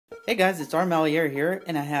Hey guys, it's Armelier here,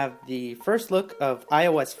 and I have the first look of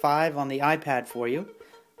iOS 5 on the iPad for you.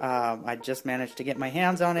 I just managed to get my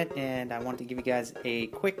hands on it, and I wanted to give you guys a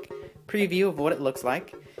quick preview of what it looks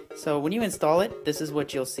like. So when you install it, this is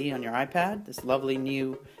what you'll see on your iPad, this lovely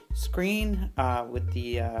new screen with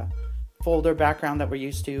the folder background that we're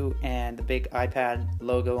used to and the big iPad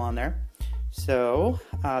logo on there. So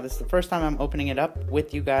this is the first time I'm opening it up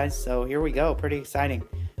with you guys, so here we go, pretty exciting.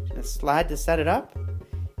 I'm going to slide to set it up.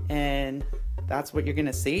 And that's what you're going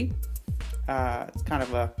to see. It's kind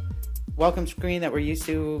of a welcome screen that we're used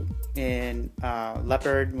to in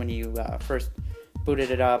Leopard. When you first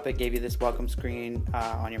booted it up, it gave you this welcome screen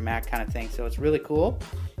on your Mac kind of thing. So it's really cool.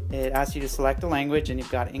 It asks you to select a language, and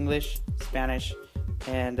you've got English, Spanish,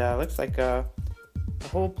 and looks like a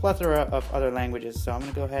whole plethora of other languages. So I'm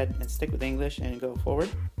going to go ahead and stick with English and go forward.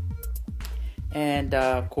 And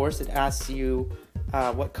of course, it asks you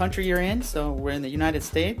what country you're in. So we're in the United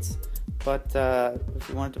States, but if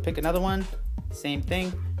you wanted to pick another one, same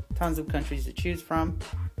thing, tons of countries to choose from.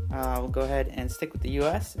 We'll go ahead and stick with the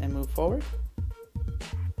US and move forward.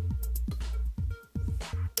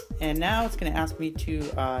 And now it's going to ask me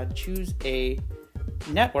to choose a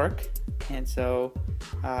network, and so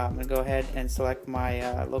I'm going to go ahead and select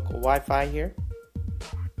my local Wi-Fi here.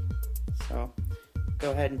 So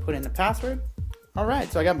go ahead and put in the password.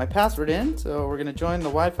 Alright, so I got my password in, so we're going to join the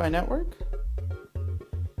Wi-Fi network.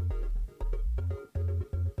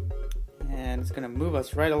 And it's going to move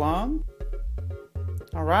us right along.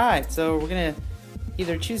 Alright, so we're going to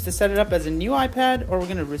either choose to set it up as a new iPad, or we're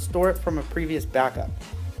going to restore it from a previous backup.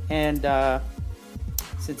 And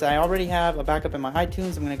since I already have a backup in my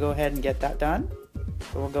iTunes, I'm going to go ahead and get that done.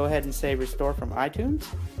 So we'll go ahead and say restore from iTunes.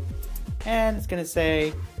 And it's going to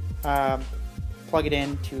say plug it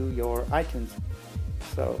into your iTunes.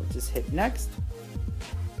 So just hit next,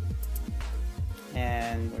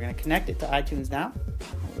 and we're going to connect it to iTunes now.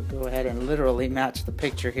 We'll go ahead and literally match the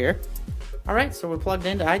picture here. Alright, so we're plugged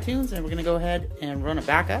into iTunes, and we're going to go ahead and run a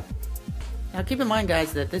backup. Now keep in mind,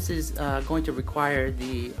 guys, that this is going to require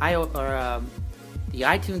the iTunes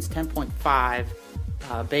 10.5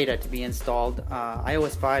 beta to be installed.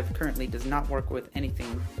 iOS 5 currently does not work with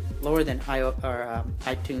anything lower than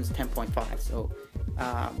iTunes 10.5, so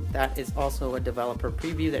that is also a developer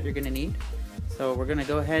preview that you're going to need. So we're going to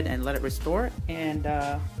go ahead and let it restore and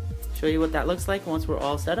show you what that looks like once we're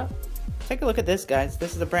all set up. Take a look at this, guys.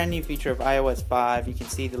 This is a brand new feature of iOS 5. You can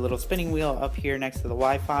see the little spinning wheel up here next to the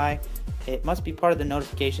Wi-Fi. It must be part of the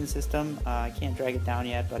notification system. I can't drag it down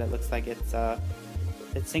yet, but it looks like it's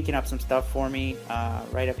syncing up some stuff for me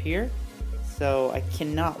right up here. So I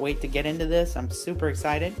cannot wait to get into this. I'm super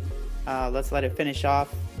excited. Let's let it finish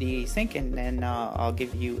off the sync, and then I'll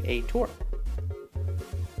give you a tour.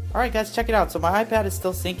 Alright guys, check it out. So my iPad is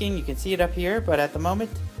still syncing. You can see it up here, but at the moment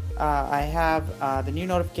I have the new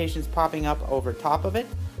notifications popping up over top of it.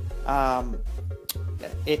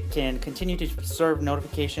 It can continue to serve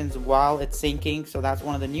notifications while it's syncing, so that's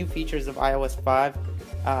one of the new features of iOS 5.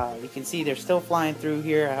 You can see they're still flying through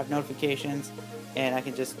here. I have notifications, and I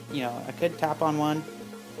can just, I could tap on one,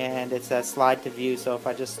 and it says slide to view. So if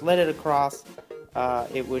I just slid it across,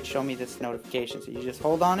 it would show me this notification. So you just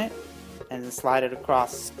hold on it and then slide it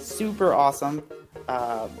across. Super awesome.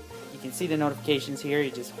 You can see the notifications here.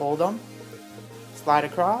 You just hold them, slide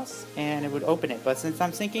across, and it would open it. But since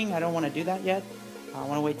I'm syncing, I don't want to do that yet. I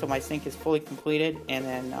want to wait till my sync is fully completed, and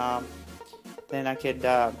then I can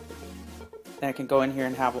go in here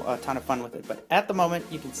and have a ton of fun with it. But at the moment,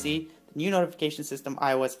 you can see the new notification system,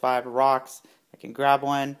 iOS 5 rocks. I can grab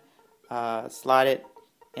one, slide it,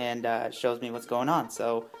 and it shows me what's going on.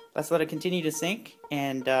 So let's let it continue to sync,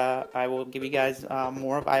 and I will give you guys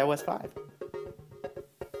more of iOS 5.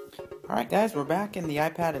 Alright guys, we're back, and the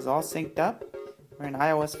iPad is all synced up. We're in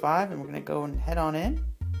iOS 5, and we're going to go and head on in.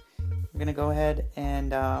 We're going to go ahead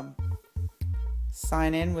and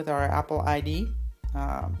sign in with our Apple ID.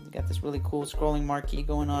 We got this really cool scrolling marquee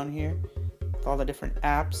going on here with all the different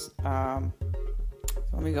apps.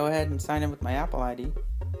 So let me go ahead and sign in with my Apple ID.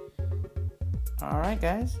 Alright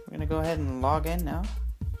guys, we're going to go ahead and log in now.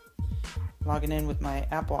 Logging in with my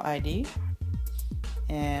Apple ID.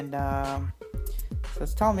 And so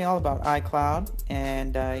it's telling me all about iCloud.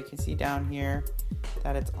 And you can see down here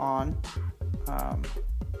that it's on. I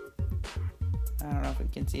don't know if we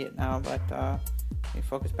can see it now, but let me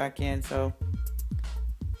focus back in. So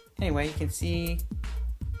anyway, you can see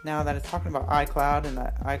now that it's talking about iCloud, and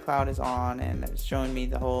that iCloud is on, and it's showing me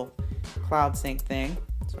the whole cloud sync thing.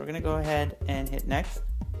 So we're going to go ahead and hit next.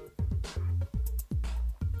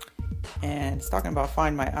 And it's talking about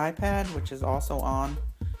find my iPad, which is also on.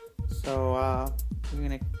 So we're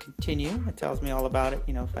going to continue. It tells me all about it.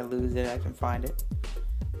 You know, if I lose it, I can find it.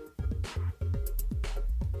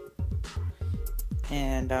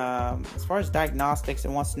 And as far as diagnostics, it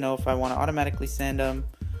wants to know if I want to automatically send them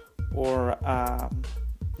or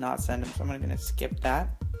not send them. So I'm going to skip that.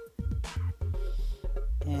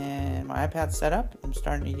 And my iPad's set up. I'm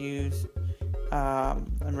starting to use, I'm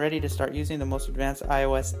ready to start using the most advanced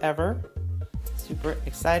iOS ever. Super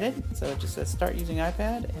excited. So it just says start using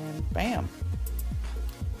iPad, and bam.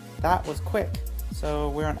 That was quick. So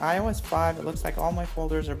we're on iOS 5. It looks like all my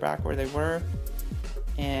folders are back where they were.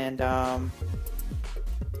 And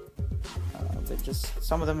but just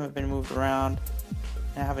some of them have been moved around.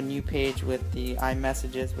 And I have a new page with the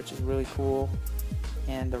iMessages, which is really cool,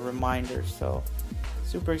 and the reminders. So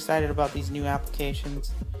super excited about these new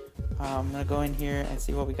applications. I'm going to go in here and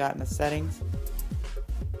see what we got in the settings.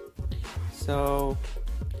 So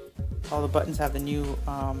all the buttons have the new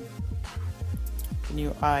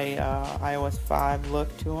iOS 5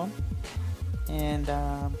 look to them. And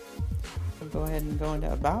we'll go ahead and go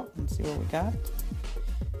into About and see what we got.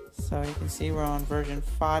 So you can see we're on version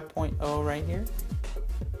 5.0 right here.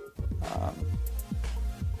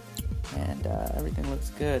 And everything looks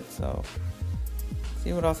good. So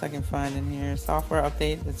see what else I can find in here. Software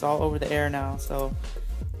update. It's all over the air now, so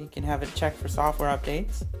you can have it checked for software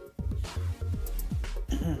updates.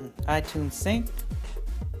 iTunes sync.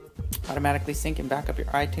 Automatically sync and back up your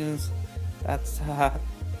iTunes. That's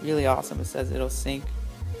really awesome. It says it'll sync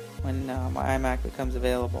when my iMac becomes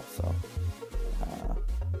available. So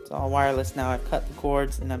it's all wireless now. I've cut the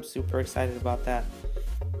cords and I'm super excited about that.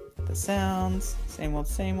 The sounds, same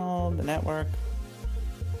old. The network,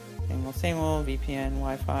 same old. VPN,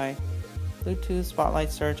 Wi-Fi, Bluetooth,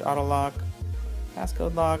 Spotlight search, auto lock,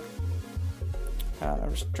 passcode lock,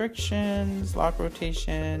 restrictions, lock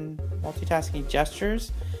rotation, multitasking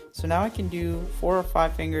gestures. So now I can do 4 or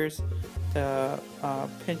 5 fingers to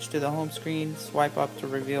pinch to the home screen, swipe up to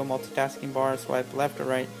reveal multitasking bar, swipe left or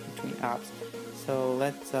right between apps. So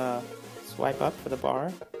let's swipe up for the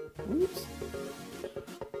bar. Oops.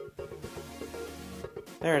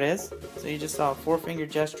 There it is. So you just saw a 4-finger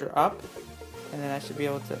gesture up, and then I should be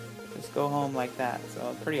able to just go home like that.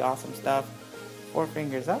 So pretty awesome stuff. 4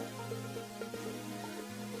 fingers up,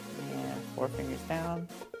 and 4 fingers down,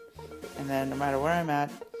 and then no matter where I'm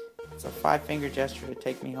at, it's a 5-finger gesture to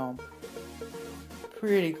take me home.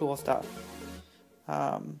 Pretty cool stuff.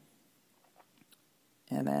 And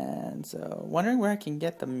then, so wondering where I can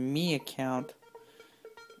get the Me account.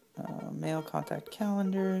 Mail, contact,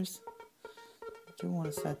 calendars. I do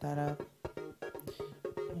want to set that up.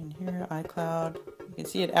 And here, iCloud. You can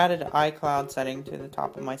see it added an iCloud setting to the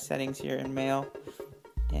top of my settings here in Mail.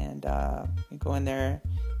 And you go in there,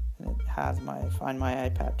 and it has my Find My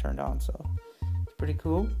iPad turned on. So it's pretty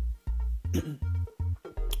cool. And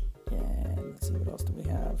let's see, what else do we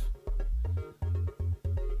have?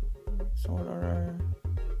 Sort order.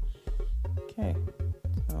 Okay,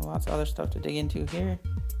 so lots of other stuff to dig into here.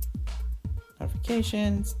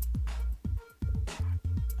 Notifications.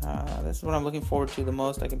 This is what I'm looking forward to the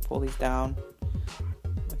most. I can pull these down.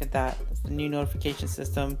 Look at that. That's the new notification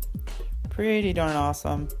system. Pretty darn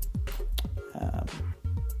awesome. Let's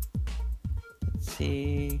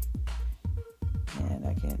see. And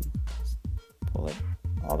I can pull it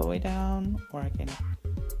all the way down, or I can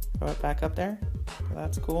throw it back up there. So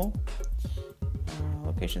that's cool.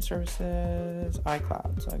 Location services,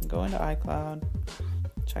 iCloud. So I can go into iCloud,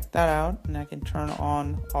 check that out, and I can turn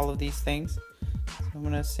on all of these things. So I'm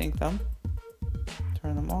going to sync them,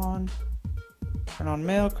 turn them on, turn on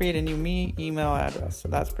Mail, create a new Me email address. So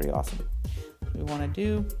that's pretty awesome. What we want to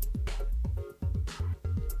do,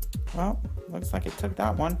 well, looks like it took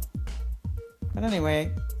that one. But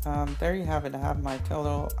anyway, there you have it. I have my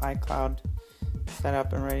total iCloud set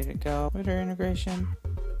up and ready to go. Twitter integration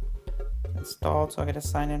installed, so I got to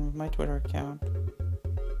sign in with my Twitter account.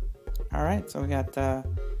 All right, so we got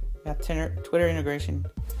Twitter integration,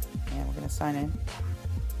 and we're going to sign in.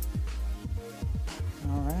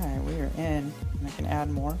 All right, we are in, and I can add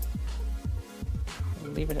more. I'll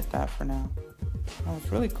leave it at that for now. Oh, what's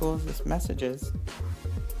really cool is this messages.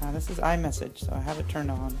 This is iMessage, so I have it turned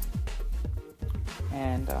on.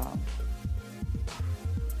 And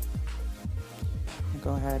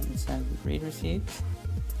go ahead and send read receipts.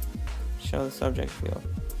 Show the subject field.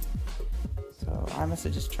 So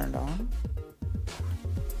iMessage is turned on.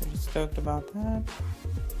 Pretty stoked about that.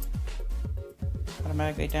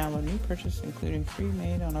 Automatically download new purchase, including free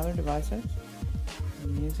made on other devices.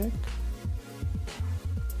 Music.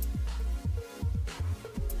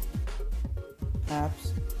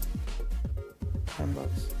 Apps. And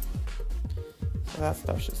books. So that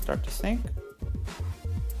stuff should start to sync.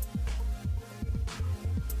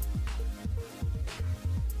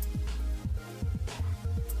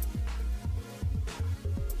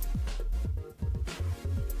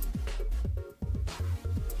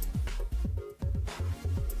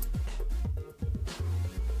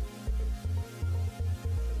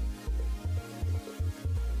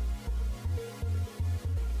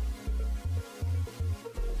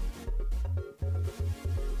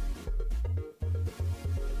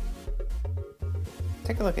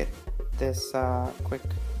 take a look at this quick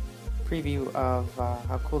preview of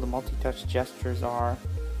how cool the multi-touch gestures are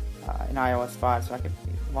in iOS 5. So I can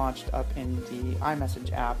be launched up in the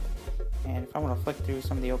iMessage app, and if I want to flick through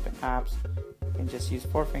some of the open apps, I can just use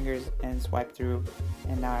 4 fingers and swipe through,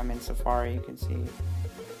 and now I'm in Safari. You can see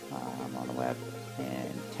I'm on the web,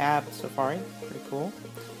 and tab Safari, pretty cool.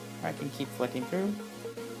 I can keep flicking through.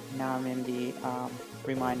 Now I'm in the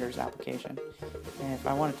reminders application, and if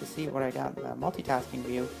I wanted to see what I got in the multitasking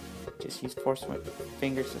view, just use 4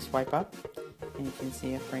 fingers to swipe up, and you can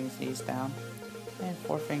see it brings these down, and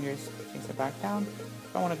 4 fingers takes it back down.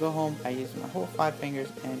 If I want to go home, I use my whole 5 fingers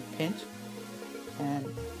and pinch, and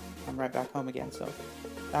I'm right back home again. So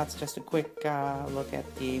that's just a quick look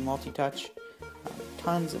at the multi-touch.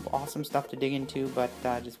 Tons of awesome stuff to dig into, but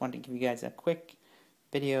just wanted to give you guys a quick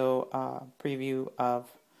video preview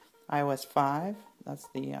of iOS 5. That's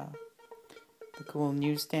the cool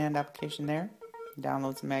newsstand application there.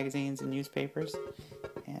 Download some magazines and newspapers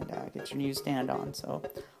and get your newsstand on. So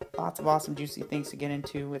lots of awesome juicy things to get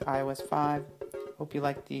into with iOS 5. Hope you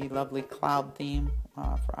like the lovely cloud theme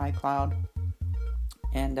for iCloud,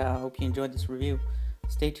 and hope you enjoyed this review.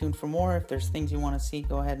 Stay tuned for more. If there's things you want to see,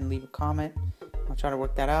 go ahead and leave a comment. I'll try to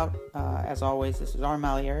work that out. As always, this is R.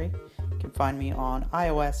 Malieri. You can find me on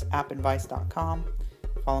iosappadvice.com.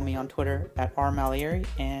 Follow me on Twitter at rmalieri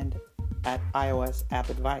and at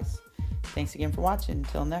iOSAppAdvice. Thanks again for watching.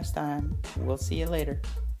 Until next time, we'll see you later.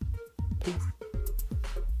 Peace.